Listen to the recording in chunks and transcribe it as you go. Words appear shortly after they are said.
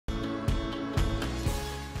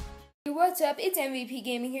What's up? It's MVP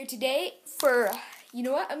Gaming here today for, you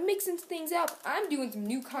know what, I'm mixing things up. I'm doing some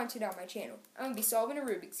new content on my channel. I'm going to be solving a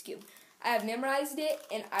Rubik's Cube. I have memorized it,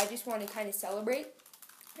 and I just want to kind of celebrate.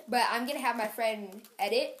 But I'm going to have my friend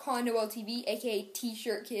edit, Colin Noel TV, aka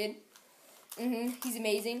T-Shirt Kid. He's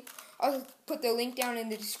amazing. I'll put the link down in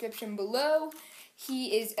the description below.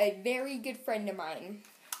 He is a very good friend of mine.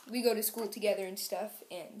 We go to school together and stuff,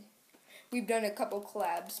 and we've done a couple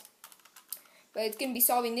collabs. But it's going to be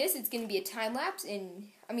solving this. It's going to be a time-lapse, and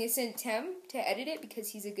I'm going to send it to him to edit it because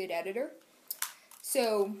he's a good editor.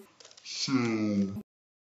 So